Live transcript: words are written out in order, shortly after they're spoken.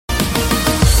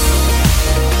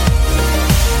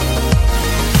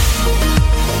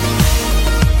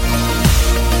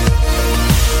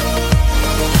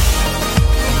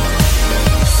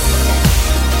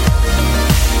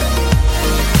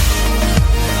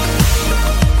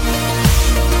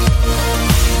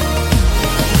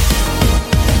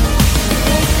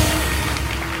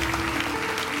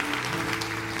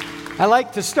I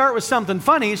like to start with something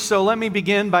funny, so let me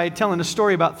begin by telling a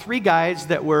story about three guys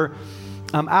that were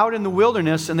out in the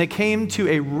wilderness, and they came to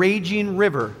a raging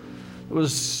river. It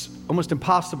was almost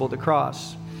impossible to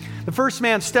cross. The first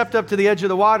man stepped up to the edge of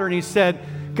the water and he said,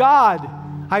 "God,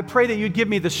 I pray that you'd give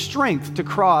me the strength to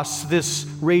cross this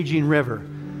raging river."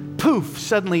 Poof,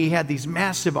 suddenly he had these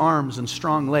massive arms and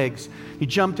strong legs. He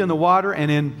jumped in the water,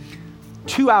 and in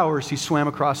 2 hours he swam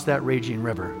across that raging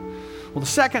river. Well, the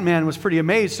second man was pretty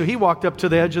amazed, so he walked up to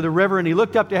the edge of the river and he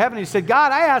looked up to heaven and he said,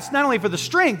 "God, I asked not only for the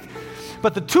strength,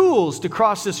 but the tools to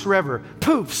cross this river."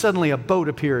 Poof, suddenly a boat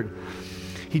appeared.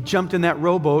 He jumped in that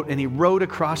rowboat and he rowed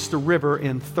across the river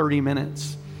in 30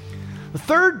 minutes. The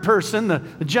third person, the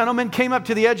gentleman, came up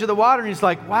to the edge of the water and he's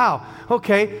like, "Wow,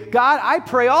 okay, God, I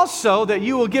pray also that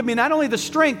you will give me not only the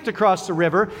strength to cross the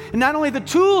river, and not only the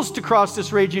tools to cross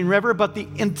this raging river, but the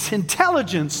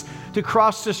intelligence to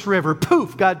cross this river."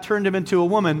 Poof, God turned him into a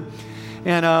woman.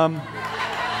 And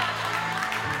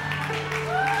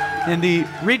he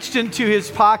reached into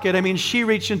his pocket. She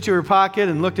reached into her pocket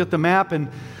and looked at the map and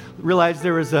realized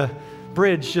there was a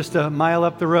bridge just a mile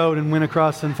up the road and went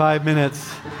across in 5 minutes.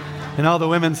 And all the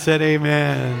women said,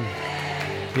 "Amen."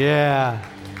 Yeah.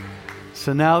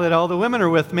 So now that all the women are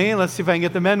with me, let's see if I can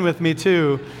get the men with me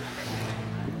too.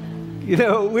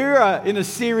 We're in a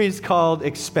series called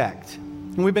Expect.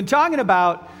 And we've been talking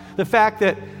about the fact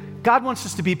that God wants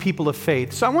us to be people of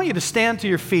faith. So I want you to stand to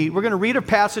your feet. We're going to read a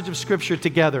passage of Scripture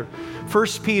together.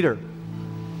 1 Peter.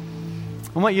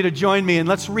 I want you to join me and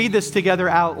let's read this together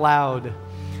out loud.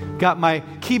 Got my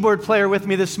keyboard player with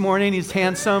me this morning. He's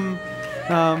handsome.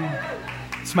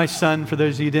 It's my son, for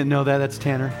those of you who didn't know that. That's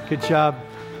Tanner. Good job,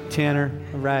 Tanner.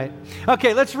 All right.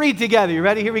 Okay, let's read together. You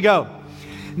ready? Here we go.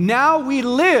 "Now we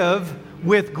live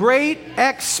with great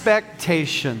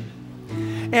expectation,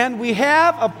 and we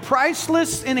have a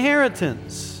priceless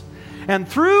inheritance. And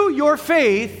through your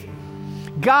faith,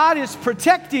 God is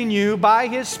protecting you by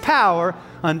His power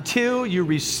until you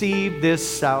receive this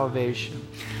salvation."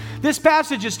 This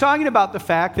passage is talking about the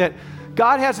fact that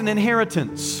God has an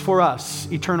inheritance for us,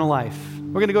 eternal life.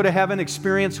 We're going to go to heaven,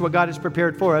 experience what God has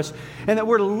prepared for us, and that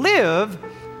we're to live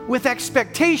with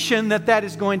expectation that that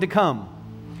is going to come.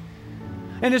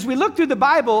 And as we look through the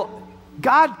Bible,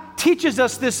 God teaches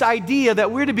us this idea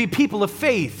that we're to be people of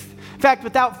faith. In fact,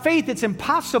 without faith, it's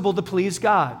impossible to please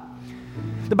God.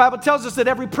 The Bible tells us that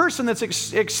every person that's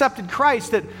accepted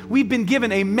Christ, that we've been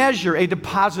given a measure, a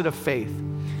deposit of faith.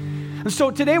 And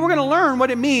so today we're going to learn what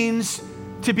it means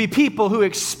to be people who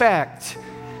expect.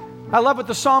 I love what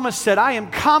the psalmist said, "I am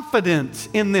confident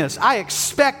in this. I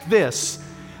expect this,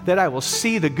 that I will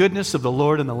see the goodness of the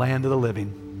Lord in the land of the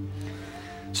living."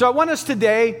 So I want us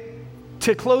today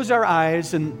to close our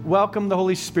eyes and welcome the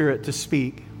Holy Spirit to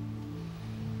speak.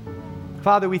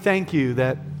 Father, we thank you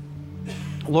that,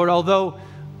 Lord, although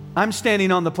I'm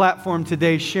standing on the platform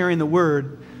today sharing the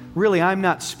word, really I'm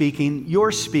not speaking,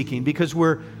 you're speaking, because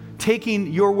we're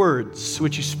taking your words,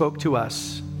 which you spoke to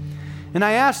us. And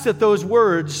I ask that those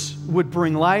words would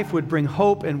bring life, would bring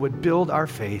hope, and would build our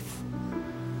faith.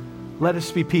 Let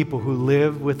us be people who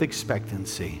live with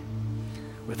expectancy,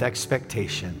 with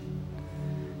expectation.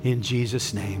 In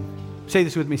Jesus' name. Say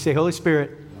this with me. Say, "Holy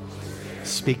Spirit,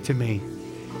 speak to me."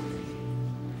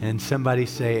 And somebody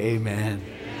say, "Amen."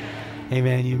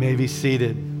 Amen. You may be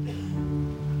seated.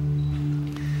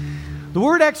 The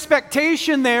word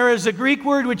expectation there is a Greek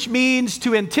word which means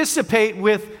to anticipate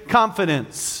with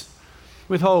confidence,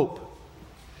 with hope.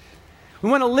 We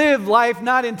want to live life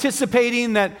not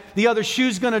anticipating that the other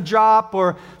shoe's going to drop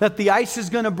or that the ice is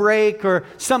going to break or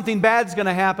something bad's going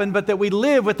to happen, but that we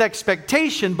live with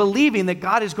expectation, believing that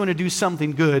God is going to do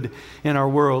something good in our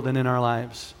world and in our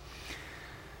lives.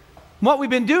 What we've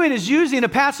been doing is using a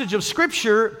passage of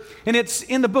Scripture, and it's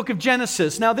in the book of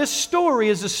Genesis. Now, this story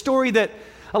is a story that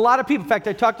a lot of people, in fact,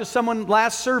 I talked to someone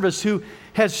last service who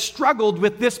has struggled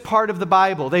with this part of the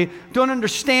Bible. They don't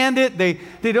understand it. They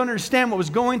don't understand what was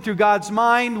going through God's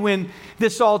mind when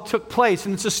this all took place.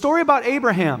 And it's a story about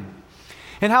Abraham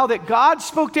and how that God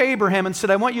spoke to Abraham and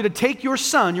said, "I want you to take your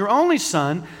son, your only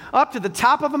son, up to the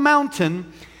top of a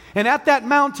mountain, and at that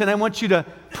mountain, I want you to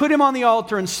put him on the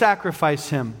altar and sacrifice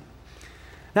him."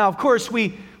 Now, of course,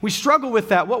 we struggle with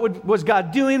that. What was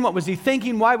God doing? What was He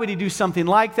thinking? Why would He do something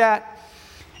like that?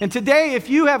 And today, if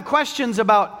you have questions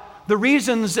about the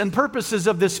reasons and purposes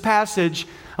of this passage,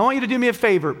 I want you to do me a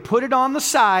favor. Put it on the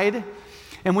side,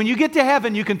 and when you get to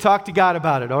heaven, you can talk to God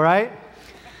about it, all right?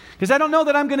 Because I don't know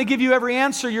that I'm going to give you every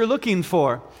answer you're looking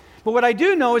for. But what I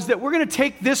do know is that we're going to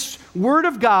take this Word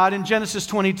of God in Genesis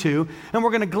 22, and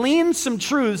we're going to glean some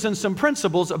truths and some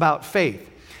principles about faith.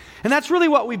 And that's really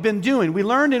what we've been doing. We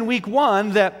learned in week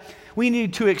 1 that we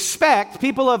need to expect,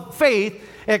 people of faith,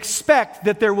 expect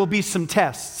that there will be some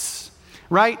tests,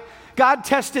 right? God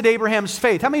tested Abraham's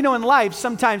faith. How many know in life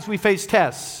sometimes we face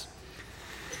tests?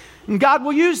 And God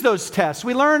will use those tests.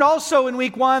 We learned also in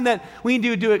week 1 that we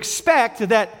need to expect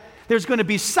that there's going to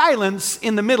be silence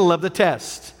in the middle of the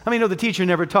test. How many know the teacher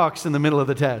never talks in the middle of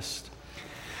the test?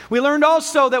 We learned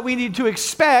also that we need to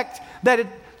expect that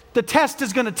the test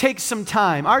is going to take some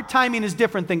time. Our timing is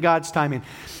different than God's timing.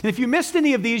 And if you missed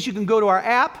any of these, you can go to our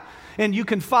app and you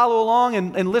can follow along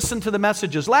and listen to the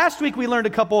messages. Last week we learned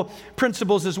a couple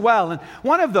principles as well. And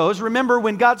one of those, remember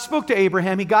when God spoke to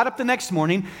Abraham, he got up the next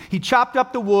morning, he chopped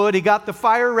up the wood, he got the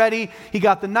fire ready, he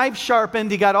got the knife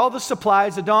sharpened, he got all the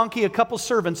supplies, a donkey, a couple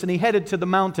servants, and he headed to the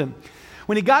mountain.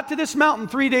 When he got to this mountain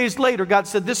 3 days later, God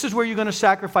said, this is where you're going to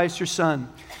sacrifice your son.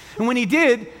 And when he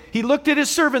did, he looked at his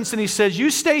servants and he says, you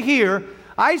stay here.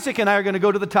 Isaac and I are going to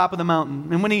go to the top of the mountain.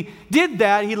 And when he did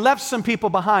that, he left some people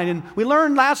behind. And we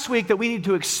learned last week that we need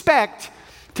to expect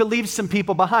to leave some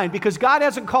people behind because God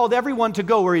hasn't called everyone to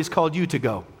go where he's called you to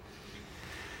go.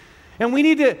 And we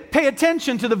need to pay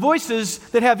attention to the voices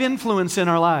that have influence in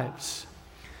our lives.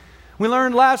 We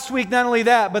learned last week not only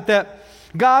that, but that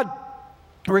God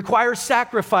requires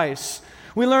sacrifice.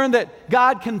 We learned that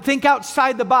God can think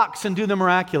outside the box and do the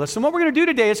miraculous. And what we're going to do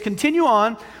today is continue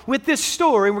on with this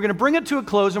story. We're going to bring it to a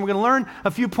close, and we're going to learn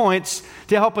a few points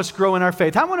to help us grow in our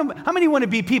faith. How many want to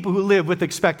be people who live with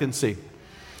expectancy?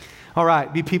 All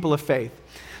right, be people of faith.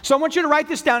 So I want you to write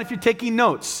this down if you're taking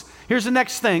notes. Here's the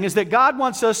next thing, is that God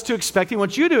wants us to expect, he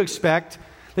wants you to expect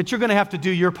that you're going to have to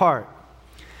do your part.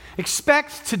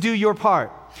 Expect to do your part.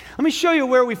 Let me show you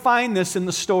where we find this in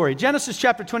the story. Genesis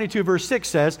chapter 22, verse 6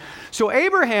 says, so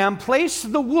Abraham placed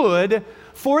the wood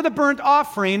for the burnt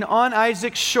offering on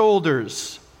Isaac's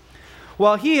shoulders,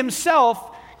 while he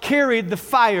himself carried the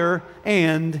fire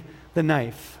and the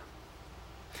knife.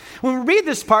 When we read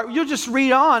this part, you'll just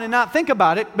read on and not think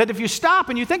about it. But if you stop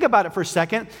and you think about it for a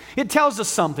second, it tells us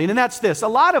something. And that's this. A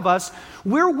lot of us,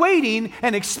 we're waiting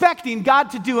and expecting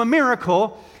God to do a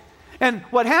miracle. And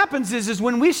what happens is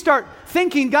when we start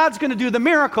thinking God's going to do the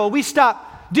miracle, we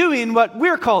stop doing what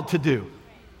we're called to do.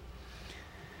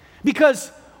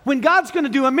 Because when God's going to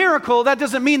do a miracle, that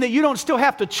doesn't mean that you don't still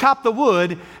have to chop the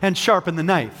wood and sharpen the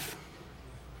knife.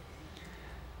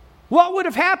 What would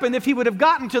have happened if he would have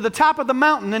gotten to the top of the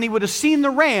mountain and he would have seen the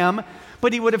ram,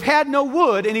 but he would have had no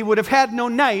wood and he would have had no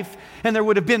knife and there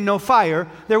would have been no fire,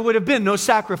 there would have been no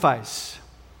sacrifice.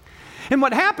 And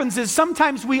what happens is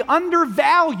sometimes we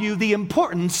undervalue the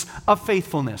importance of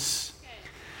faithfulness.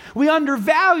 We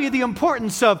undervalue the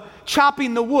importance of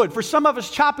chopping the wood. For some of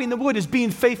us, chopping the wood is being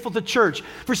faithful to church.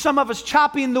 For some of us,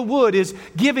 chopping the wood is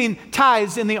giving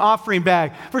tithes in the offering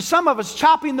bag. For some of us,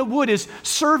 chopping the wood is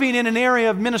serving in an area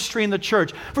of ministry in the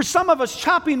church. For some of us,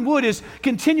 chopping wood is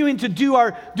continuing to do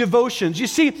our devotions. You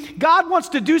see, God wants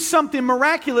to do something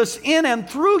miraculous in and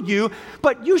through you,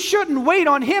 but you shouldn't wait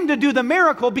on him to do the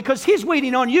miracle because he's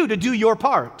waiting on you to do your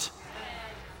part.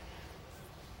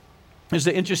 There's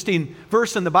an interesting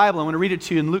verse in the Bible. I want to read it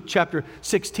to you in Luke chapter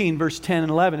 16, verse 10 and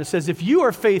 11. It says, if you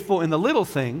are faithful in the little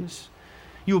things,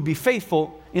 you will be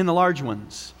faithful in the large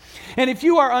ones. And if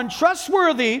you are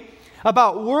untrustworthy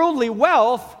about worldly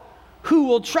wealth, who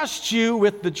will trust you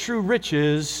with the true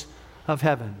riches of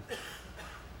heaven?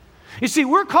 You see,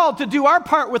 we're called to do our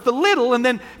part with the little, and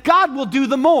then God will do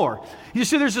the more. You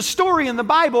see, there's a story in the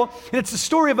Bible, and it's the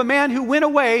story of a man who went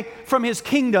away from his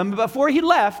kingdom. Before he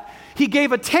left, he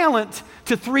gave a talent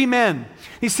to 3 men.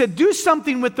 He said, do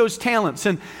something with those talents.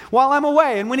 And while I'm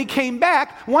away, and when he came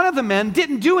back, one of the men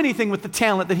didn't do anything with the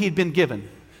talent that he'd been given.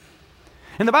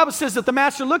 And the Bible says that the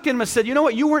master looked at him and said, you know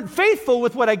what, you weren't faithful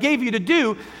with what I gave you to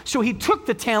do, so he took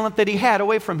the talent that he had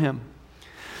away from him.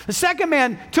 The second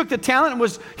man took the talent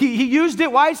and he used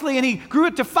it wisely and he grew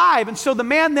it to 5. And so the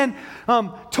man then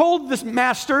told this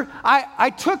master, I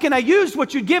took and I used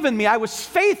what you'd given me. I was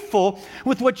faithful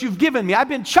with what you've given me. I've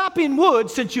been chopping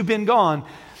wood since you've been gone.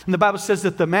 And the Bible says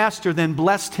that the master then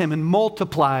blessed him and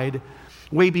multiplied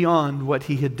way beyond what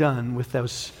he had done with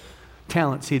those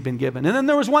talents he'd been given. And then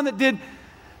there was one that did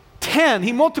 10.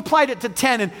 He multiplied it to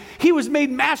 10, and he was made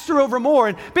master over more.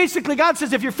 And basically God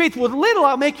says, if you're faithful with little,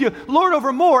 I'll make you Lord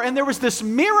over more. And there was this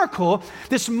miracle,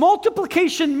 this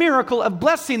multiplication miracle of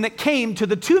blessing that came to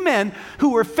the 2 men who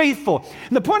were faithful.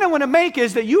 And the point I want to make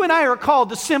is that you and I are called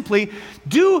to simply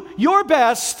do your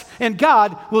best and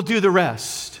God will do the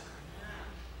rest.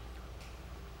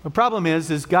 The problem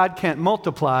is God can't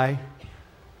multiply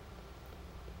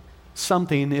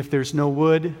something if there's no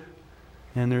wood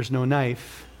and there's no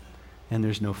knife and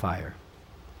there's no fire.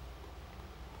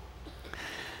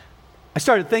 I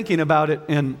started thinking about it,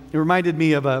 and it reminded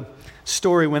me of a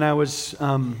story when I was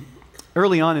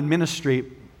early on in ministry.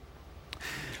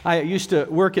 I used to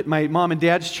work at my mom and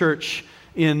dad's church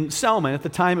in Selma. At the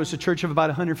time, it was a church of about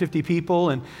 150 people,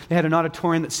 and they had an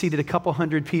auditorium that seated a couple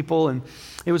hundred people, and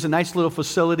it was a nice little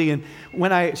facility. And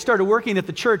when I started working at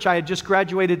the church, I had just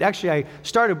graduated. Actually, I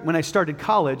started when I started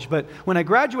college, but when I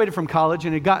graduated from college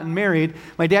and had gotten married,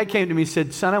 my dad came to me and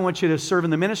said, "Son, I want you to serve in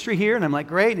the ministry here." And I'm like,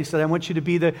 "Great." And he said, "I want you to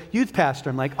be the youth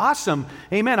pastor." I'm like, "Awesome.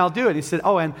 Amen. I'll do it." And he said,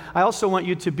 "Oh, and I also want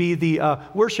you to be the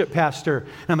worship pastor."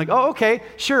 And I'm like, "Oh, okay,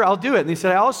 sure, I'll do it." And he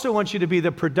said, "I also want you to be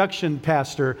the production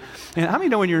pastor." And how many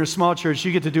know when you're in a small church,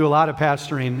 you get to do a lot of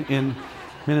pastoring in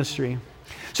ministry?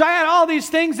 So I had all these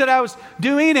things that I was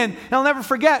doing, and I'll never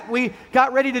forget, we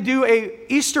got ready to do a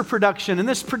Easter production, and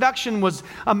this production was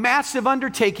a massive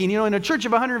undertaking. You know, in a church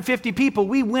of 150 people,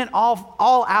 we went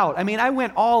all out. I mean, I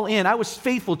went all in. I was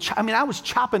faithful. I was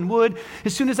chopping wood.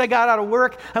 As soon as I got out of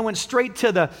work, I went straight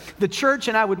to the church,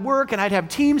 and I would work, and I'd have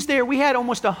teams there. We had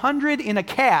almost 100 in a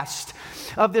cast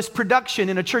of this production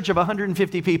in a church of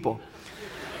 150 people.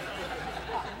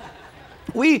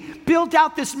 We built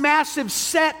out this massive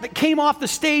set that came off the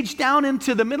stage down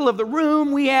into the middle of the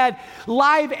room. We had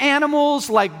live animals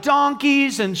like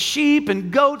donkeys and sheep and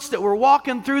goats that were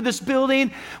walking through this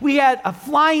building. We had a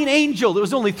flying angel that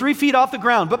was only 3 feet off the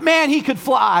ground, but man, he could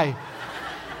fly.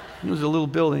 It was a little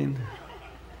building.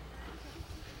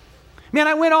 Man,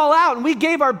 I went all out, and we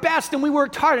gave our best, and we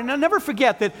worked hard. And I'll never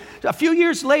forget that a few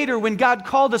years later, when God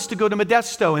called us to go to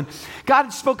Modesto, and God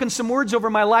had spoken some words over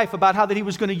my life about how that He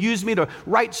was going to use me to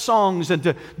write songs and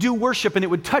to do worship, and it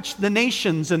would touch the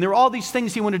nations, and there were all these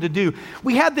things He wanted to do.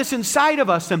 We had this inside of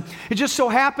us, and it just so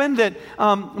happened that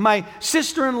my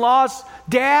sister-in-law's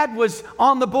dad was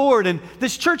on the board, and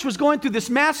this church was going through this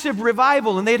massive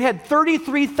revival, and they'd had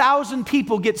 33,000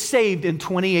 people get saved in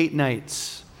 28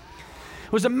 nights.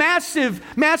 It was a massive,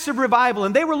 massive revival,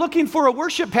 and they were looking for a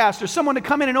worship pastor, someone to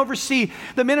come in and oversee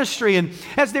the ministry. And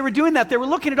as they were doing that, they were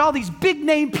looking at all these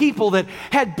big-name people that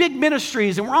had big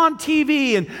ministries and were on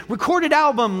TV and recorded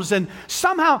albums, and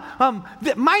somehow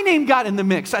my name got in the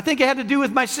mix. I think it had to do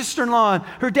with my sister-in-law and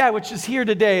her dad, which is here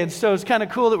today, and so it's kind of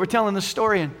cool that we're telling this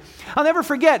story. And I'll never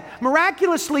forget,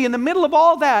 miraculously, in the middle of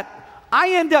all that,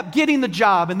 I end up getting the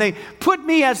job, and they put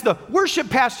me as the worship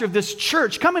pastor of this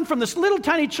church, coming from this little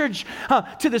tiny church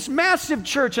to this massive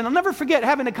church. And I'll never forget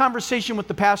having a conversation with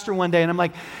the pastor one day, and I'm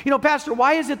like, "Pastor,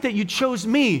 why is it that you chose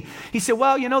me?" He said,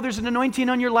 "Well, there's an anointing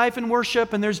on your life in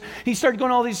worship," and he started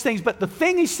going all these things. But the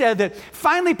thing he said that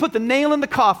finally put the nail in the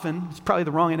coffin, it's probably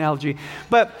the wrong analogy,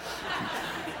 but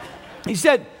he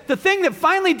said, "The thing that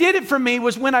finally did it for me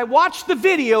was when I watched the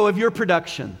video of your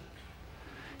production."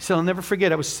 So I'll never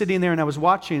forget, I was sitting there and I was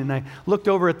watching, and I looked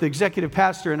over at the executive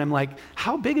pastor, and I'm like,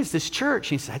 "How big is this church?"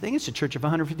 He said, "I think it's a church of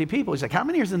 150 people. He's like, "How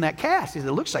many is in that cast?" He said,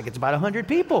 "It looks like it's about 100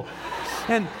 people.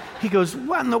 And he goes,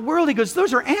 "What in the world?" He goes,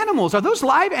 "Those are animals. Are those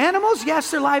live animals?"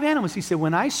 "Yes, they're live animals." He said,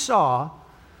 "When I saw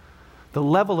the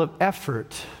level of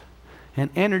effort and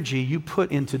energy you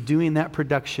put into doing that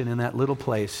production in that little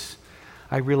place,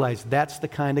 I realized that's the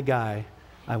kind of guy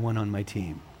I want on my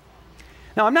team."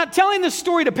 Now, I'm not telling this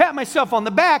story to pat myself on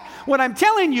the back. What I'm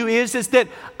telling you is that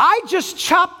I just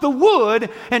chopped the wood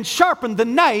and sharpened the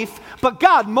knife, but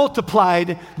God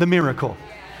multiplied the miracle.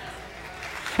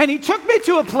 And He took me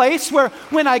to a place where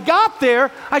when I got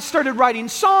there, I started writing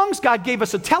songs. God gave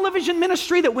us a television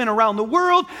ministry that went around the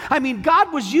world. I mean,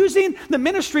 God was using the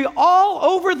ministry all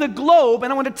over the globe.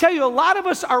 And I want to tell you, a lot of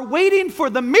us are waiting for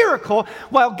the miracle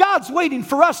while God's waiting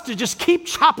for us to just keep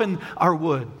chopping our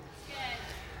wood.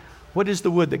 What is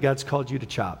the wood that God's called you to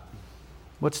chop?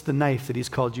 What's the knife that He's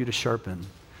called you to sharpen?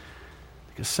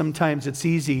 Because sometimes it's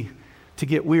easy to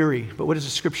get weary. But what does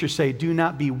the scripture say? "Do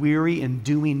not be weary in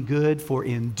doing good, for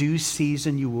in due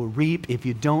season you will reap if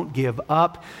you don't give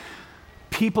up."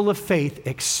 People of faith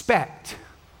expect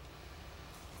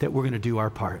that we're going to do our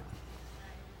part.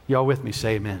 Y'all with me?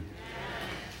 Say amen.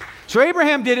 So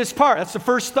Abraham did his part. That's the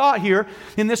first thought here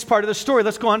in this part of the story.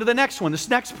 Let's go on to the next one. This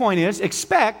next point is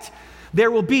expect there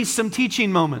will be some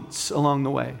teaching moments along the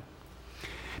way.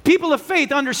 People of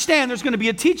faith understand there's going to be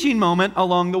a teaching moment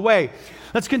along the way.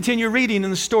 Let's continue reading in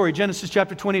the story. Genesis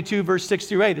chapter 22, verse 6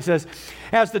 through 8. It says,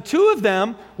 "As the two of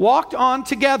them walked on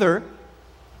together,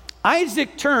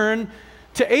 Isaac turned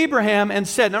to Abraham and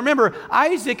said," now remember,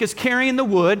 Isaac is carrying the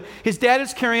wood. His dad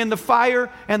is carrying the fire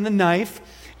and the knife.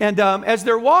 And as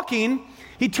they're walking,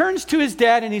 he turns to his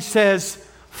dad and he says,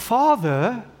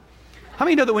 "Father." How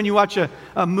many know that when you watch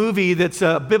a movie that's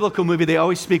a biblical movie, they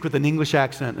always speak with an English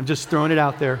accent? I'm just throwing it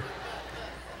out there.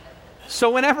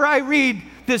 So whenever I read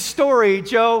this story,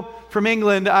 Joe from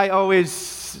England, I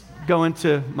always go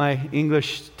into my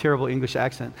terrible English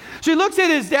accent. So he looks at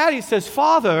his dad, he says,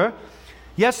 "Father,"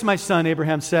 "Yes, my son,"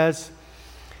 Abraham says.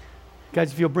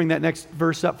 Guys, if you'll bring that next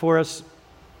verse up for us.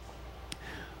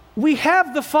 "We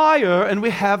have the fire and we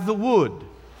have the wood."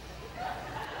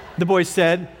 The boy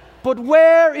said, "But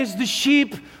where is the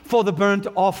sheep for the burnt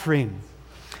offering?"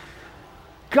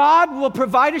 "God will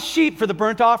provide a sheep for the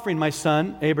burnt offering, my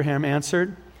son," Abraham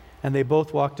answered. And they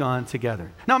both walked on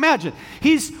together. Now imagine,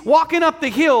 he's walking up the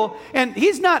hill, and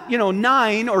he's not,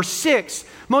 9 or 6.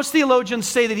 Most theologians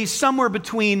say that he's somewhere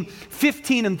between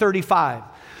 15 and 35.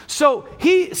 So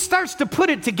he starts to put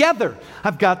it together.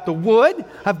 I've got the wood,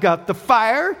 I've got the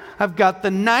fire, I've got the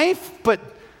knife, but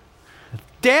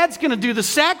Dad's going to do the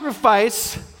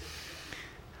sacrifice.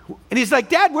 And he's like,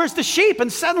 "Dad, where's the sheep?"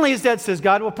 And suddenly his dad says,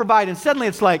 "God will provide." And suddenly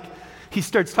it's like, he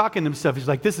starts talking to himself. He's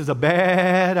like, "This is a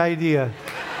bad idea."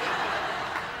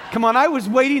 Come on, I was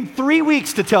waiting 3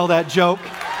 weeks to tell that joke.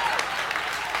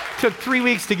 Took 3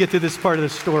 weeks to get to this part of the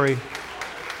story.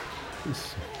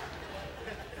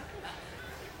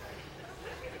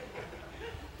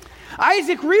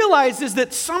 Isaac realizes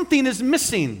that something is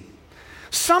missing.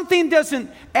 Something doesn't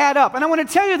add up. And I want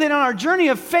to tell you that on our journey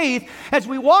of faith, as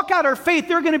we walk out our faith,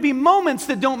 there are going to be moments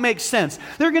that don't make sense.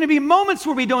 There are going to be moments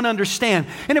where we don't understand.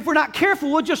 And if we're not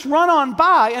careful, we'll just run on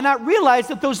by and not realize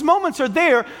that those moments are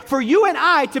there for you and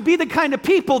I to be the kind of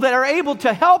people that are able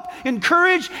to help,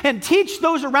 encourage, and teach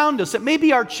those around us. It may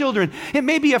be our children. It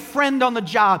may be a friend on the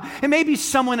job. It may be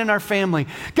someone in our family.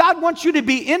 God wants you to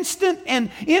be instant and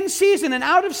in season and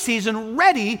out of season,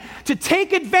 ready to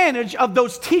take advantage of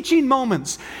those teaching moments.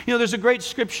 There's a great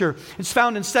scripture. It's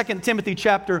found in 2 Timothy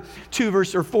chapter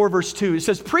 4, verse 2. It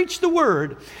says, "Preach the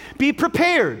word, be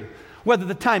prepared, whether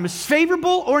the time is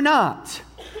favorable or not.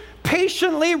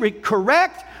 Patiently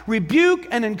correct, rebuke,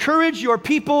 and encourage your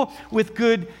people with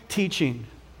good teaching."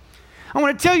 I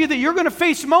want to tell you that you're going to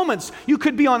face moments. You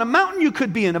could be on a mountain, you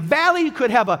could be in a valley, you could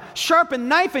have a sharpened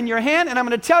knife in your hand, and I'm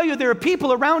going to tell you there are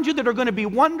people around you that are going to be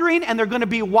wondering and they're going to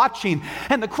be watching.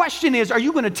 And the question is, are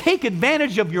you going to take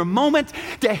advantage of your moment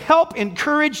to help,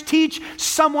 encourage, teach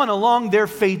someone along their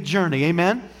faith journey?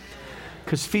 Amen?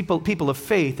 Because people of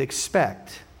faith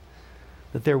expect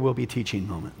that there will be teaching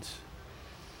moments.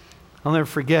 I'll never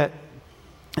forget,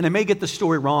 and I may get the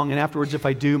story wrong, and afterwards if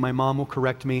I do, my mom will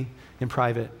correct me in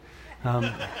private.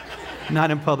 Not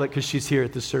in public because she's here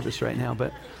at this service right now.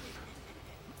 But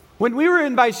when we were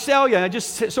in Visalia, it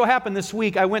just so happened this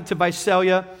week, I went to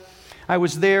Visalia. I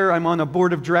was there. I'm on a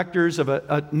board of directors of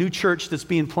a new church that's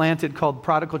being planted called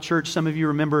Prodigal Church. Some of you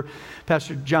remember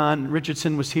Pastor John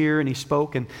Richardson was here and he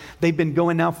spoke. And they've been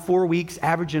going now 4 weeks,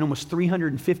 averaging almost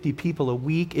 350 people a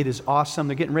week. It is awesome.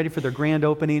 They're getting ready for their grand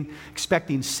opening,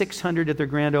 expecting 600 at their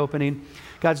grand opening.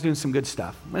 God's doing some good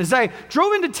stuff. As I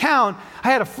drove into town, I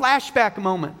had a flashback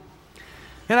moment.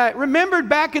 And I remembered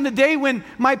back in the day when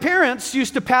my parents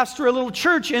used to pastor a little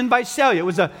church in Visalia. It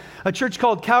was a church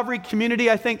called Calvary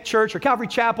Community, I think, Church, or Calvary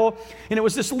Chapel. And it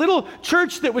was this little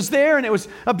church that was there, and it was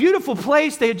a beautiful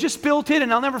place. They had just built it,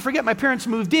 and I'll never forget, my parents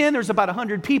moved in. There was about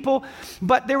 100 people.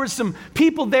 But there was some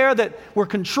people there that were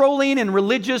controlling and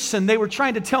religious, and they were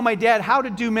trying to tell my dad how to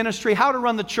do ministry, how to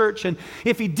run the church. And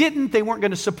if he didn't, they weren't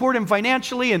going to support him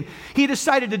financially. And he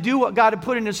decided to do what God had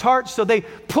put in his heart. So they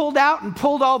pulled out and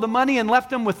pulled all the money and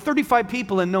left him with 35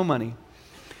 people and no money.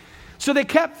 So they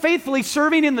kept faithfully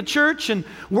serving in the church and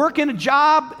working a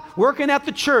job, working at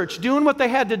the church, doing what they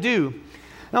had to do.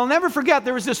 And I'll never forget,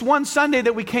 there was this one Sunday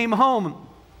that we came home.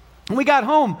 When we got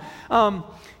home,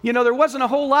 there wasn't a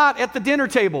whole lot at the dinner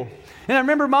table. And I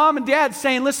remember Mom and Dad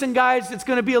saying, "Listen, guys, it's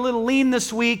going to be a little lean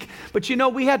this week, but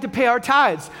we had to pay our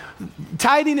tithes.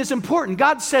 Tithing is important.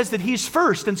 God says that He's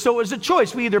first, and so it was a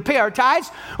choice. We either pay our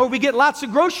tithes or we get lots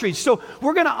of groceries. So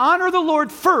we're going to honor the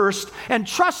Lord first and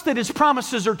trust that His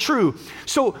promises are true.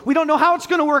 So we don't know how it's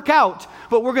going to work out,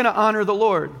 but we're going to honor the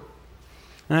Lord."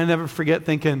 And I never forget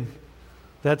thinking,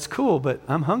 that's cool, but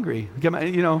I'm hungry.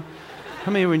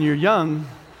 When you're young,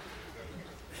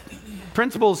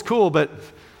 principle is cool, but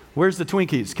where's the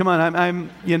Twinkies? Come on,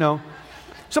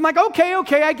 So I'm like,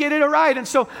 okay, I get it, all right. And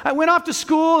so I went off to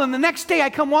school, and the next day I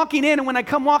come walking in, and when I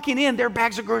come walking in, there are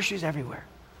bags of groceries everywhere.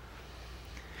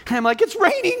 And I'm like, it's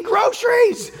raining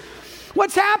groceries.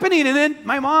 What's happening? And then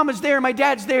my mom is there, my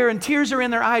dad's there, and tears are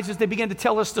in their eyes as they begin to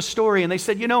tell us the story. And they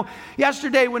said,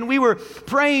 yesterday when we were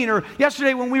praying, or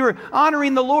yesterday when we were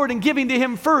honoring the Lord and giving to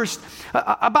Him first,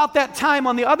 about that time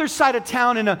on the other side of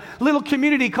town in a little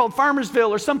community called Farmersville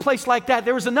or someplace like that,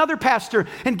 there was another pastor,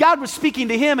 and God was speaking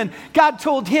to him, and God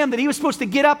told him that he was supposed to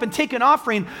get up and take an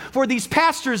offering for these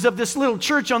pastors of this little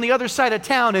church on the other side of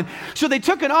town. And so they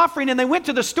took an offering, and they went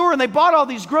to the store, and they bought all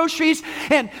these groceries,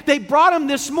 and they brought them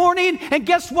this morning. And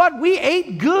guess what? We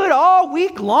ate good all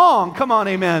week long. Come on,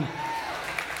 amen.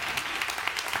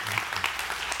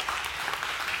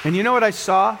 And you know what I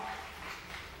saw?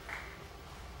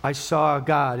 I saw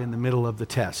God in the middle of the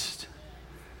test.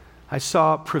 I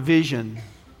saw provision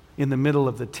in the middle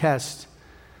of the test.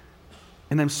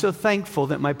 And I'm so thankful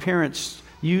that my parents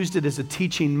used it as a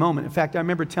teaching moment. In fact, I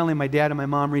remember telling my dad and my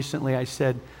mom recently, I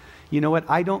said, you know what?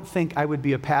 I don't think I would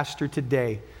be a pastor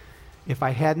today if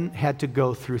I hadn't had to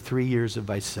go through 3 years of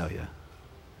Visalia.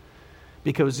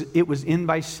 Because it was in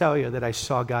Visalia that I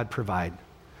saw God provide.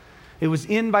 It was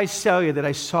in Visalia that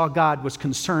I saw God was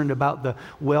concerned about the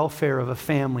welfare of a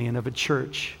family and of a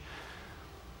church.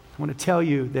 I want to tell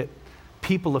you that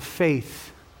people of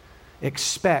faith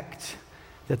expect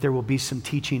that there will be some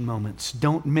teaching moments.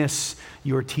 Don't miss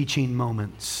your teaching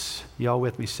moments. Y'all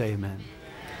with me? Say amen.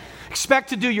 Expect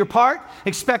to do your part.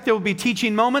 Expect there will be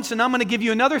teaching moments. And I'm going to give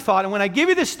you another thought. And when I give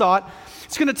you this thought,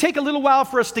 it's going to take a little while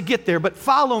for us to get there. But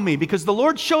follow me, because the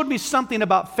Lord showed me something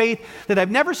about faith that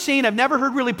I've never seen, I've never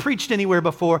heard really preached anywhere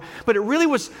before. But it really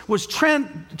was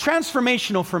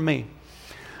transformational for me.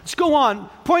 Let's go on.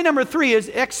 Point number 3 is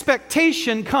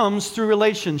expectation comes through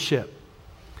relationship.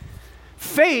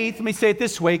 Faith, let me say it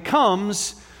this way,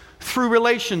 comes through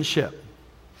relationship.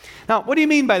 Now, what do you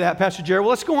mean by that, Pastor Jared? Well,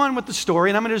 let's go on with the story,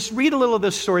 and I'm going to just read a little of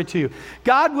this story to you.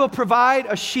 God will provide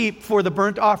a sheep for the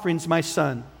burnt offerings, my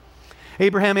son.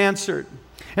 Abraham answered,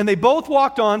 and they both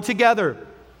walked on together.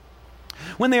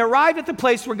 When they arrived at the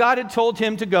place where God had told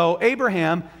him to go,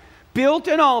 Abraham built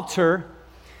an altar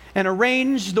and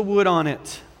arranged the wood on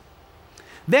it.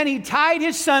 Then he tied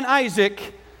his son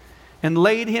Isaac and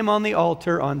laid him on the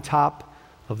altar on top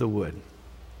of the wood.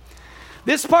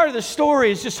 This part of the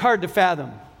story is just hard to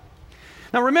fathom.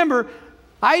 Now remember,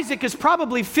 Isaac is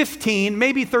probably 15,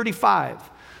 maybe 35.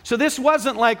 So this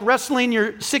wasn't like wrestling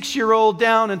your 6-year-old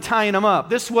down and tying him up.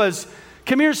 This was,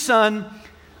 come here, son.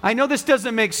 I know this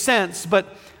doesn't make sense,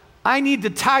 but I need to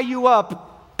tie you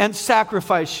up and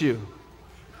sacrifice you.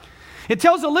 It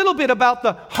tells a little bit about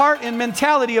the heart and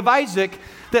mentality of Isaac,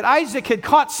 that Isaac had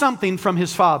caught something from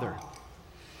his father.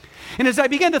 And as I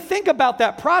began to think about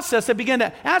that process, I began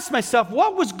to ask myself,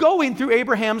 what was going through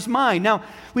Abraham's mind? Now,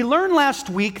 we learned last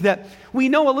week that we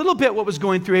know a little bit what was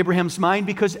going through Abraham's mind,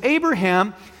 because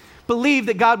Abraham believed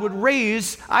that God would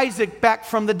raise Isaac back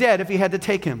from the dead if he had to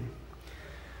take him.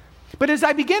 But as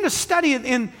I began to study it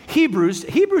in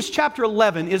Hebrews chapter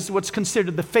 11 is what's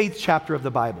considered the faith chapter of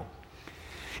the Bible.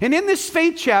 And in this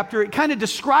faith chapter, it kind of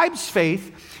describes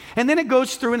faith. And then it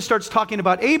goes through and starts talking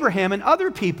about Abraham and other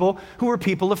people who were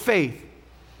people of faith.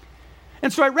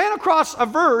 And so I ran across a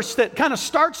verse that kind of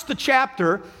starts the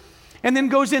chapter and then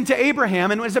goes into Abraham.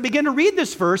 And as I began to read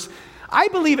this verse, I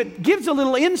believe it gives a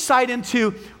little insight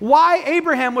into why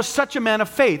Abraham was such a man of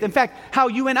faith. In fact, how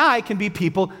you and I can be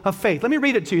people of faith. Let me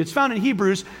read it to you. It's found in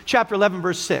Hebrews chapter 11,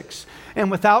 verse 6. And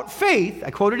without faith,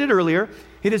 I quoted it earlier,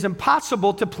 it is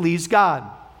impossible to please God.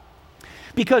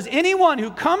 Because anyone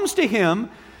who comes to Him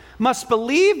must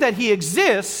believe that He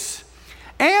exists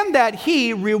and that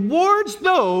He rewards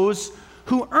those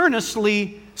who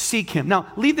earnestly seek Him. Now,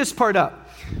 leave this part up.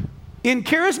 In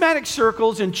charismatic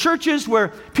circles, in churches where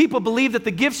people believe that the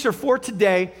gifts are for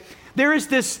today, there is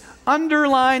this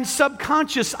underlying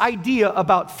subconscious idea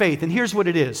about faith. And here's what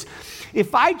it is.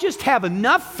 If I just have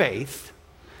enough faith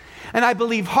and I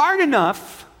believe hard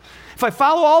enough, if I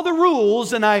follow all the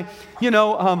rules and I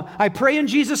pray in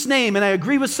Jesus' name and I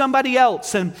agree with somebody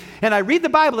else and I read the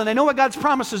Bible and I know what God's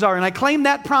promises are and I claim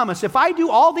that promise, if I do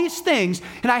all these things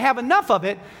and I have enough of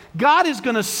it, God is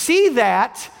going to see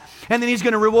that and then He's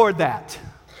going to reward that.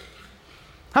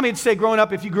 How many would say growing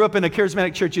up, if you grew up in a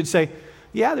charismatic church, you'd say,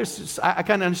 yeah, I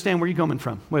kind of understand where you're coming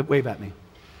from. Wave at me.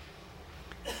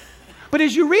 But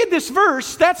as you read this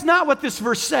verse, that's not what this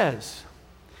verse says.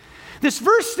 This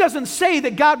verse doesn't say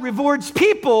that God rewards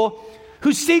people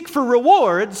who seek for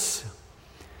rewards.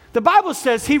 The Bible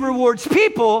says He rewards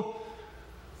people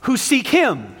who seek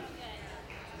Him.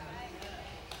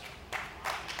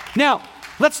 Now,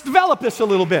 let's develop this a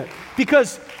little bit,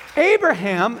 because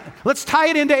Abraham, let's tie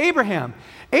it into Abraham.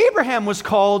 Abraham was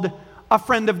called a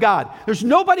friend of God. There's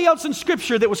nobody else in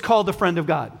Scripture that was called a friend of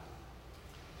God.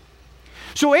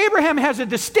 So Abraham has a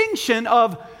distinction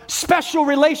of special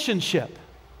relationship.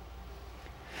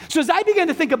 So as I began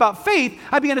to think about faith,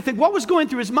 I began to think what was going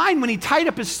through his mind when he tied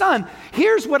up his son.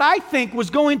 Here's what I think was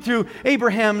going through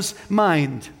Abraham's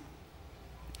mind.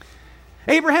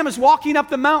 Abraham is walking up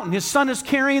the mountain. His son is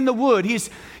carrying the wood.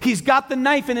 He's got the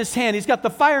knife in his hand. He's got the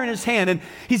fire in his hand. And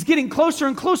he's getting closer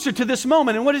and closer to this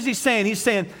moment. And what is he saying? He's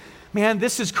saying, man,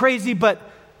 this is crazy, but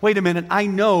wait a minute. I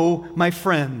know my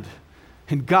friend,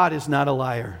 and God is not a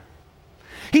liar.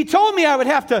 He told me I would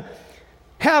have to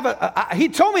he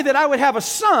told me that I would have a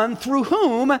son through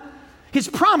whom his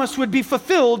promise would be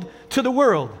fulfilled to the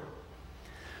world.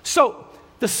 So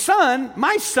the son,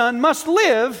 my son, must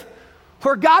live,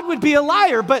 or God would be a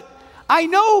liar. But I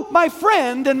know my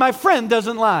friend, and my friend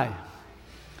doesn't lie.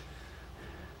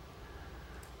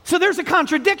 So there's a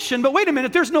contradiction, but wait a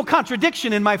minute, there's no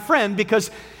contradiction in my friend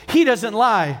because he doesn't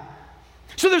lie.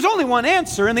 So there's only one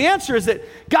answer, and the answer is that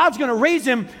God's going to raise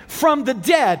him from the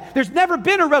dead. There's never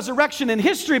been a resurrection in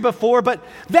history before, but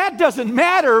that doesn't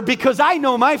matter because I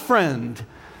know my friend.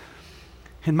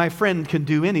 And my friend can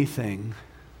do anything.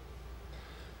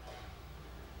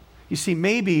 You see,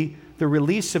 maybe the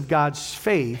release of God's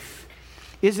faith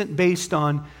isn't based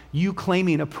on you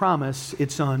claiming a promise,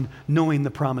 it's on knowing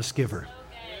the promise giver.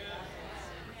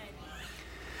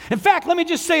 In fact, let me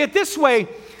just say it this way.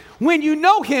 When you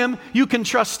know him, you can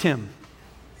trust him.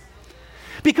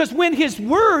 Because when his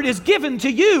word is given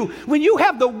to you, when you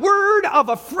have the word of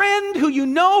a friend who you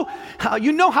know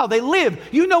how they live,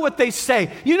 you know what they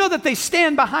say, you know that they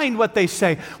stand behind what they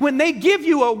say. When they give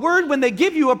you a word, when they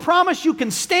give you a promise, you can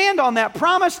stand on that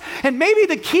promise. And maybe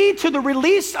the key to the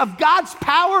release of God's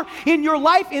power in your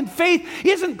life in faith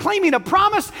isn't claiming a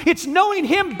promise, it's knowing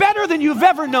him better than you've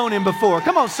ever known him before.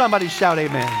 Come on, somebody shout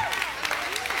amen.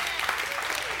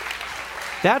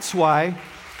 That's why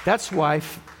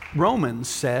Romans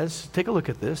says, take a look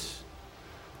at this.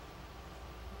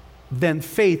 Then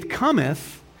faith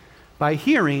cometh by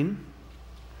hearing,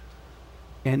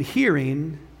 and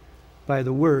hearing by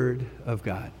the word of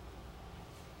God.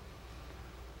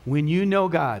 When you know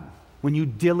God, when you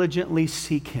diligently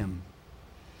seek him,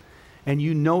 and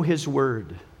you know his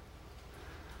word,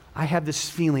 I have this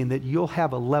feeling that you'll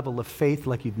have a level of faith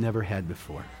like you've never had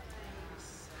before.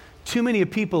 Too many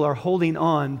people are holding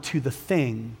on to the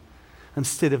thing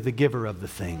instead of the giver of the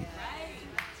thing.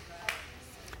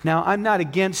 Now, I'm not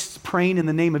against praying in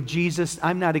the name of Jesus.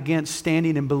 I'm not against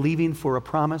standing and believing for a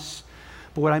promise.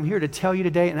 But what I'm here to tell you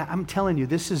today, and I'm telling you,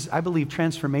 this is, I believe,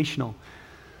 transformational.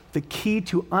 The key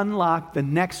to unlock the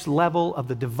next level of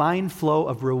the divine flow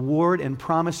of reward and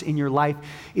promise in your life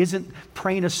isn't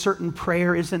praying a certain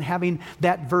prayer, isn't having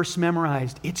that verse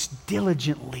memorized. It's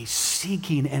diligently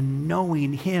seeking and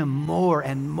knowing him more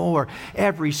and more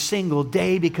every single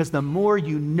day, because the more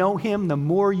you know him, the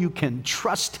more you can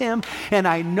trust him. And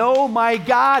I know my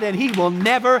God, and he will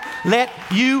never let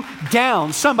you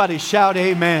down. Somebody shout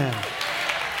amen.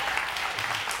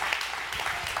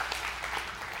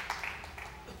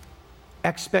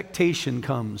 Expectation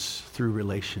comes through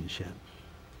relationship.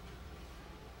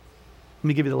 Let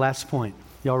me give you the last point.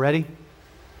 Y'all ready?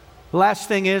 The last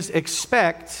thing is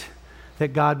expect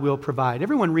that God will provide.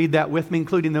 Everyone read that with me,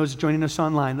 including those joining us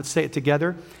online. Let's say it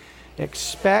together.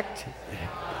 Expect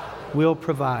will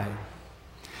provide.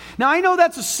 Now, I know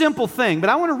that's a simple thing, but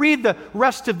I want to read the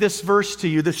rest of this verse to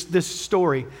you, this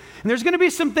story. And there's going to be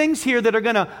some things here that are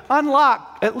going to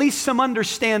unlock at least some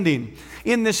understanding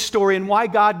in this story and why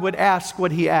God would ask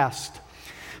what he asked.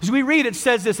 As we read, it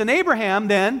says this, and Abraham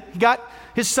then, he got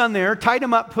his son there, tied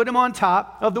him up, put him on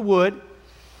top of the wood.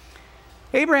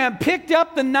 Abraham picked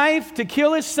up the knife to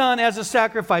kill his son as a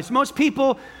sacrifice. Most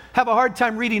people have a hard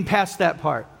time reading past that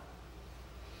part.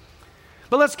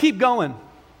 But let's keep going.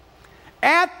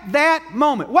 At that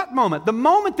moment, what moment? The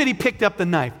moment that he picked up the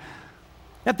knife.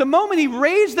 At the moment he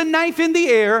raised the knife in the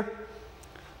air,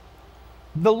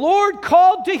 the Lord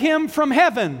called to him from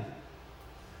heaven,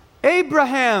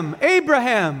 Abraham,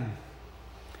 Abraham.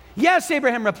 Yes,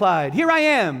 Abraham replied, here I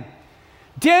am.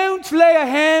 Don't lay a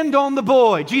hand on the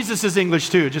boy. Jesus is English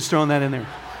too, just throwing that in there.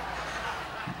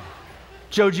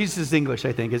 Joe, Jesus is English,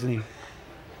 I think, isn't he?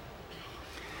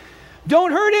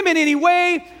 Don't hurt him in any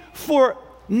way, for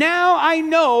now I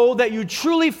know that you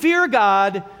truly fear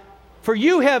God, for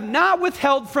you have not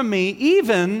withheld from me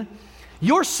even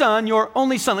your son, your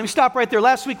only son. Let me stop right there.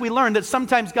 Last week we learned that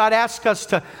sometimes God asks us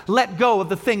to let go of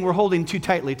the thing we're holding too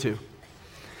tightly to.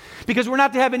 Because we're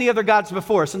not to have any other gods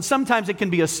before us. And sometimes it can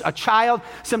be a child,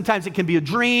 sometimes it can be a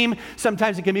dream,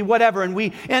 sometimes it can be whatever. And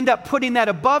we end up putting that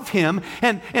above him.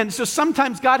 And so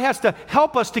sometimes God has to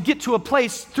help us to get to a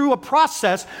place through a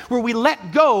process where we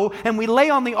let go and we lay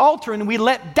on the altar and we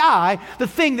let die the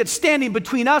thing that's standing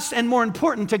between us and more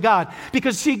important to God.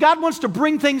 Because see, God wants to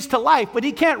bring things to life, but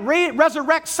he can't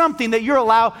resurrect something that you're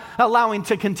allowing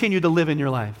to continue to live in your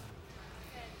life.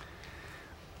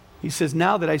 He says,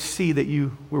 now that I see that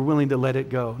you were willing to let it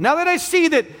go, now that I see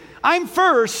that I'm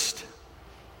first,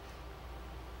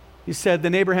 he said,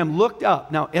 then Abraham looked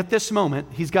up. Now, at this moment,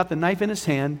 he's got the knife in his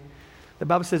hand. The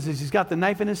Bible says he's got the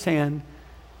knife in his hand,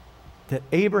 that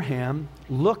Abraham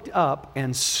looked up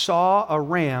and saw a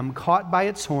ram caught by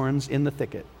its horns in the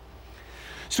thicket.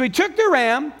 So he took the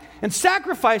ram and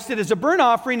sacrificed it as a burnt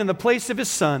offering in the place of his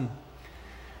son.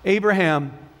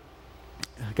 Abraham,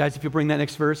 guys, if you bring that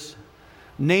next verse,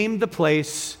 named the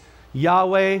place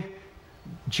Yahweh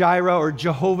Jireh, or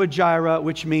Jehovah Jireh,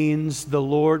 which means the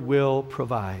Lord will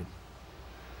provide.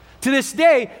 To this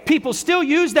day, people still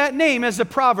use that name as a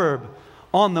proverb.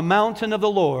 On the mountain of the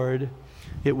Lord,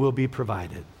 it will be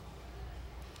provided.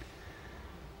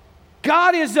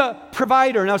 God is a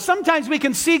provider. Now, sometimes we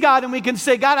can see God and we can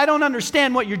say, God, I don't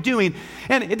understand what you're doing.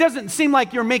 And it doesn't seem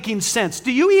like you're making sense.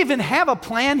 Do you even have a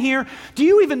plan here? Do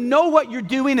you even know what you're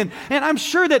doing? And I'm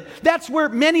sure that that's where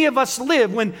many of us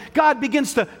live when God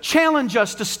begins to challenge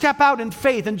us to step out in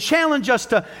faith and challenge us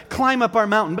to climb up our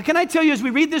mountain. But can I tell you, as we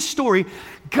read this story,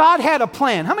 God had a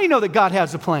plan. How many know that God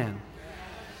has a plan?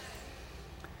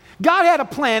 God had a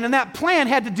plan, and that plan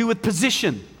had to do with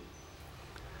position.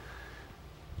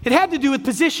 It had to do with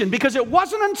position, because it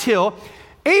wasn't until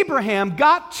Abraham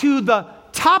got to the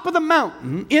top of the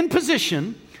mountain in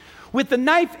position with the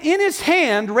knife in his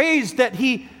hand raised that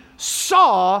he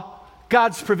saw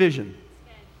God's provision.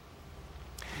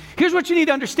 Here's what you need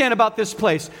to understand about this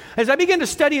place. As I began to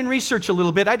study and research a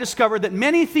little bit, I discovered that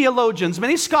many theologians,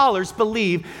 many scholars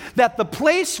believe that the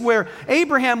place where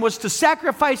Abraham was to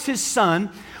sacrifice his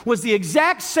son was the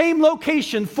exact same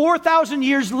location 4,000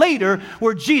 years later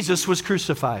where Jesus was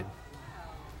crucified.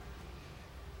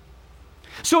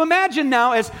 So imagine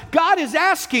now, as God is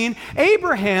asking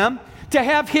Abraham to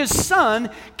have his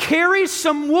son carry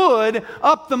some wood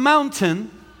up the mountain,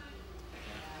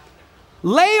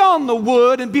 lay on the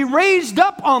wood and be raised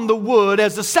up on the wood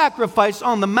as a sacrifice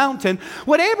on the mountain.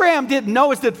 What Abraham didn't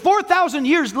know is that 4,000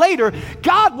 years later,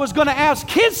 God was going to ask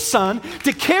his son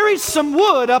to carry some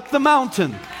wood up the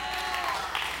mountain.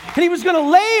 And he was going to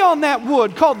lay on that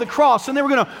wood called the cross, and they were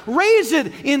going to raise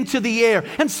it into the air.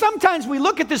 And sometimes we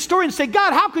look at this story and say,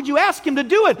 God, how could you ask him to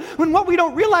do it? When what we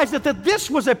don't realize is that this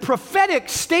was a prophetic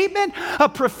statement, a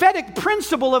prophetic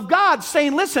principle of God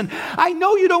saying, listen, I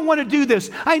know you don't want to do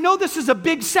this. I know this is a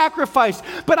big sacrifice,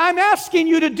 but I'm asking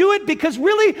you to do it because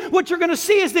really what you're going to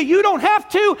see is that you don't have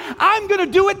to. I'm going to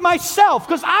do it myself,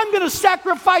 because I'm going to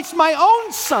sacrifice my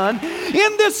own son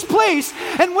in this place.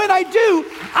 And when I do,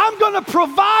 I'm going to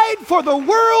provide for the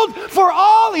world for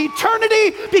all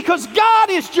eternity, because God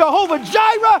is Jehovah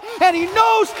Jireh and he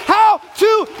knows how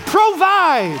to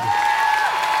provide.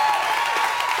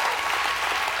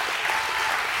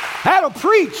 That'll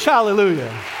preach,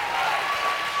 hallelujah.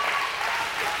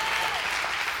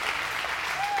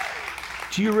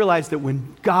 Do you realize that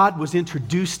when God was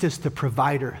introduced as the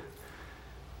provider,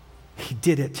 he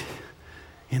did it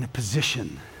in a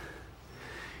position,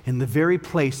 in the very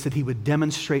place that he would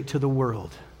demonstrate to the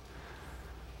world,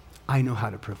 I know how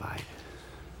to provide.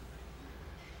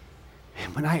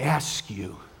 And when I ask you, you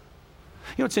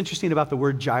know what's interesting about the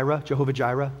word Jireh, Jehovah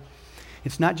Jireh?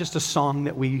 It's not just a song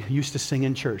that we used to sing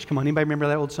in church. Come on, anybody remember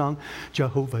that old song?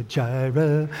 Jehovah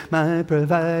Jireh, my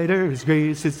provider, his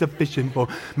grace is sufficient for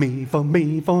me, for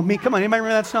me, for me. Come on, anybody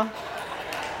remember that song?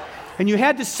 And you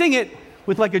had to sing it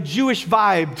with like a Jewish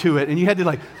vibe to it, and you had to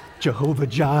like, Jehovah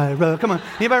Jireh. Come on,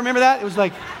 anybody remember that? It was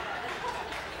like,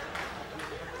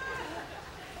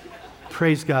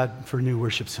 praise God for new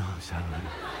worship songs. Hallelujah.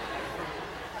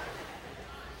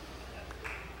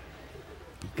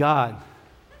 God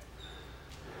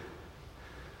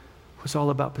was all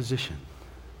about position.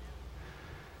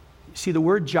 See, the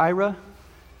word Jireh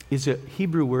is a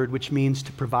Hebrew word which means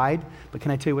to provide, but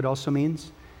can I tell you what it also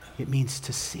means? It means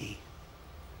to see.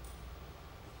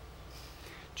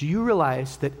 Do you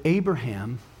realize that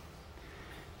Abraham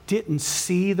didn't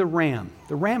see the ram?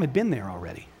 The ram had been there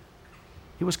already.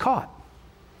 It was caught.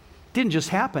 Didn't just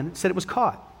happen, it said it was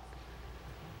caught.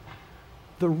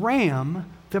 The ram,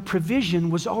 the provision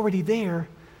was already there,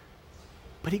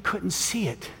 but he couldn't see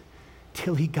it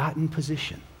till he got in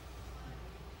position.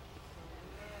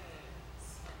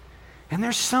 And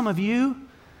there's some of you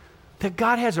that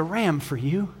God has a ram for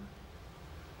you.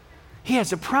 He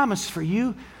has a promise for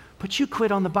you, but you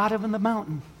quit on the bottom of the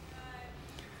mountain.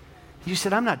 You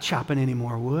said, I'm not chopping any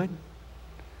more wood.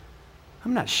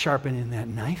 I'm not sharpening that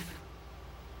knife.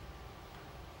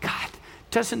 God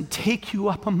doesn't take you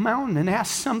up a mountain and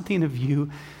ask something of you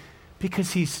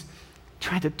because he's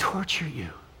trying to torture you.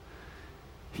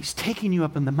 He's taking you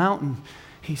up in the mountain.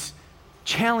 He's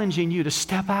challenging you to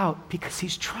step out because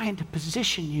he's trying to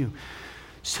position you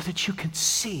so that you can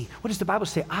see. What does the Bible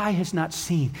say? Eye has not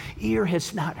seen, ear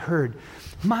has not heard,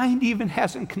 mind even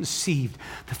hasn't conceived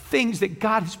the things that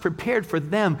God has prepared for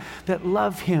them that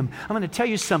love him. I'm going to tell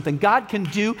you something. God can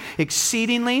do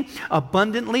exceedingly,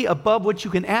 abundantly above what you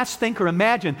can ask, think, or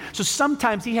imagine. So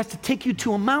sometimes he has to take you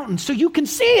to a mountain so you can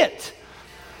see it.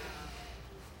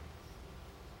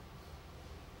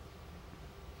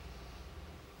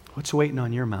 What's waiting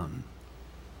on your mountain?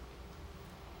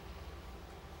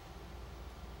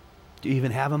 Do you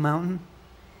even have a mountain?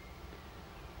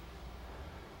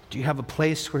 Do you have a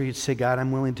place where you'd say, God,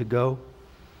 I'm willing to go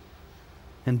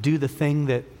and do the thing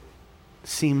that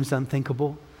seems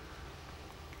unthinkable?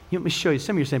 Let me show you.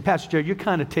 Some of you are saying, Pastor Jared, you're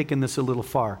kind of taking this a little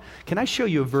far. Can I show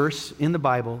you a verse in the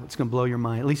Bible that's going to blow your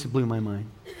mind? At least it blew my mind.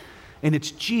 And it's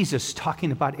Jesus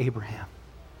talking about Abraham.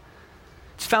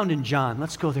 It's found in John.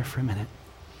 Let's go there for a minute.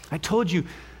 I told you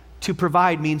to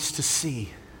provide means to see.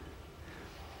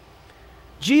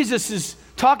 Jesus is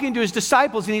talking to his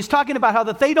disciples, and he's talking about how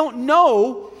that they don't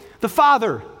know the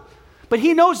Father, but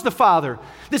he knows the Father.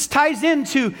 This ties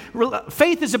into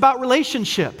faith is about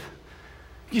relationship.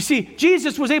 You see,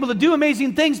 Jesus was able to do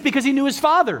amazing things because he knew his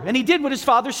Father, and he did what his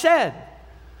Father said.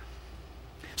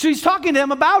 So he's talking to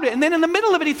them about it, and then in the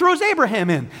middle of it, he throws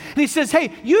Abraham in, and he says,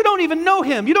 hey, you don't even know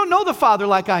him. You don't know the Father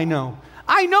like I know.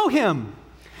 I know him.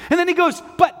 And then he goes,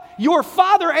 but your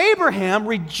father Abraham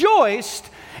rejoiced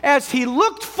as he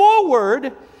looked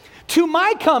forward to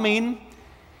my coming.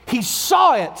 He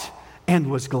saw it and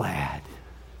was glad.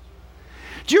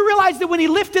 Do you realize that when he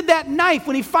lifted that knife,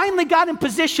 when he finally got in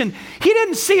position, he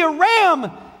didn't see a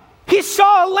ram, he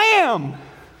saw a lamb.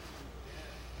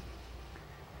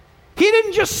 He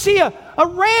didn't just see a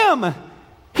ram.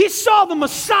 He saw the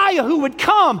Messiah who would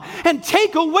come and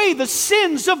take away the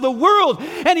sins of the world.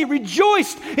 And he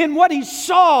rejoiced in what he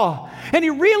saw. And he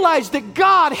realized that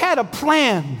God had a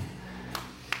plan.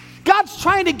 God's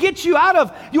trying to get you out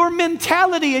of your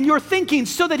mentality and your thinking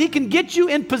so that he can get you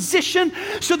in position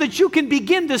so that you can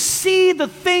begin to see the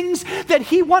things that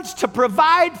he wants to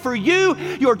provide for you,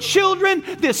 your children,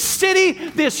 this city,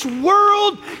 this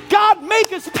world. God,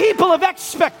 make us people of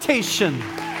expectation.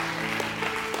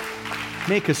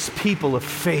 Make us people of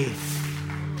faith.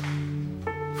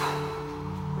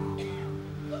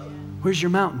 Where's your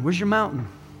mountain? Where's your mountain?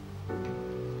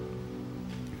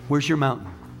 Where's your mountain?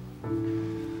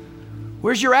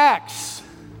 Where's your axe?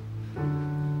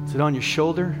 Is it on your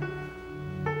shoulder?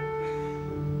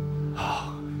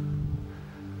 Oh,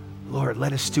 Lord,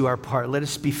 let us do our part. Let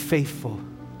us be faithful.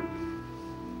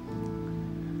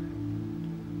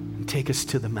 And take us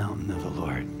to the mountain of the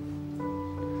Lord.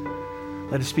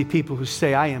 Let us be people who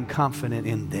say, I am confident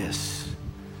in this,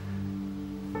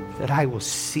 that I will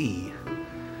see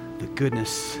the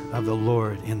goodness of the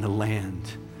Lord in the land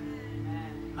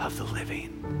of the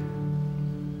living.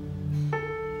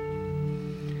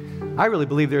 I really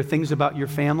believe there are things about your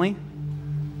family,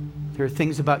 there are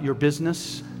things about your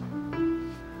business,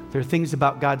 there are things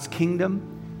about God's kingdom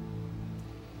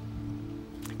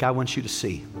God wants you to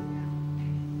see.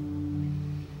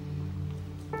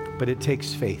 But it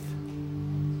takes faith.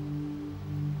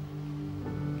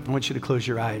 I want you to close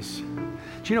your eyes.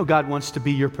 Do you know God wants to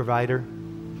be your provider?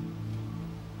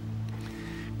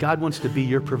 God wants to be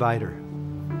your provider.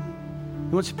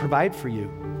 He wants to provide for you.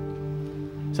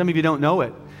 Some of you don't know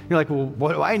it. You're like, well,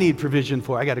 what do I need provision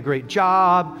for? I got a great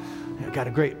job. I got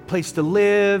a great place to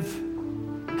live.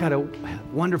 I got a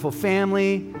wonderful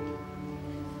family.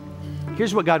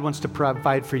 Here's what God wants to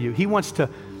provide for you. He wants to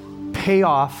pay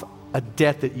off a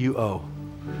debt that you owe,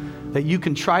 that you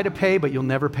can try to pay, but you'll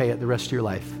never pay it the rest of your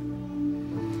life.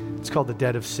 It's called the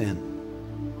debt of sin.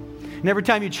 And every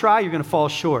time you try, you're going to fall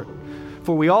short.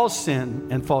 For we all sin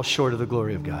and fall short of the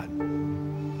glory of God.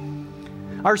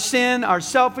 Our sin, our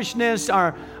selfishness,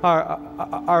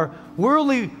 our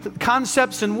worldly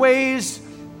concepts and ways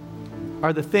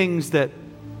are the things that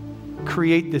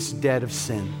create this debt of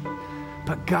sin.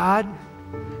 But God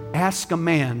asked a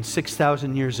man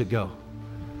 6,000 years ago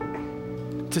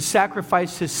to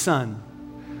sacrifice his son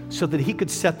so that he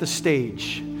could set the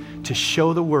stage to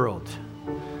show the world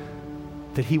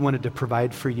that he wanted to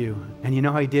provide for you. And you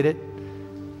know how he did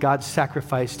it? God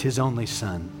sacrificed his only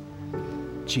son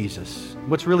Jesus.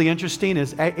 What's really interesting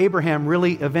is Abraham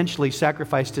really eventually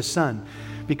sacrificed his son,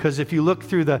 because if you look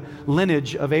through the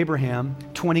lineage of Abraham,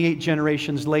 28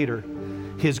 generations later,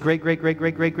 his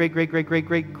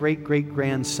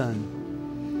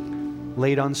great-great-great-great-great-great-great-great-great-grandson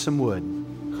laid on some wood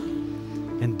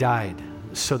and died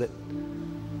so that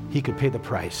he could pay the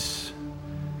price.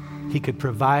 He could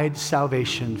provide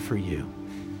salvation for you.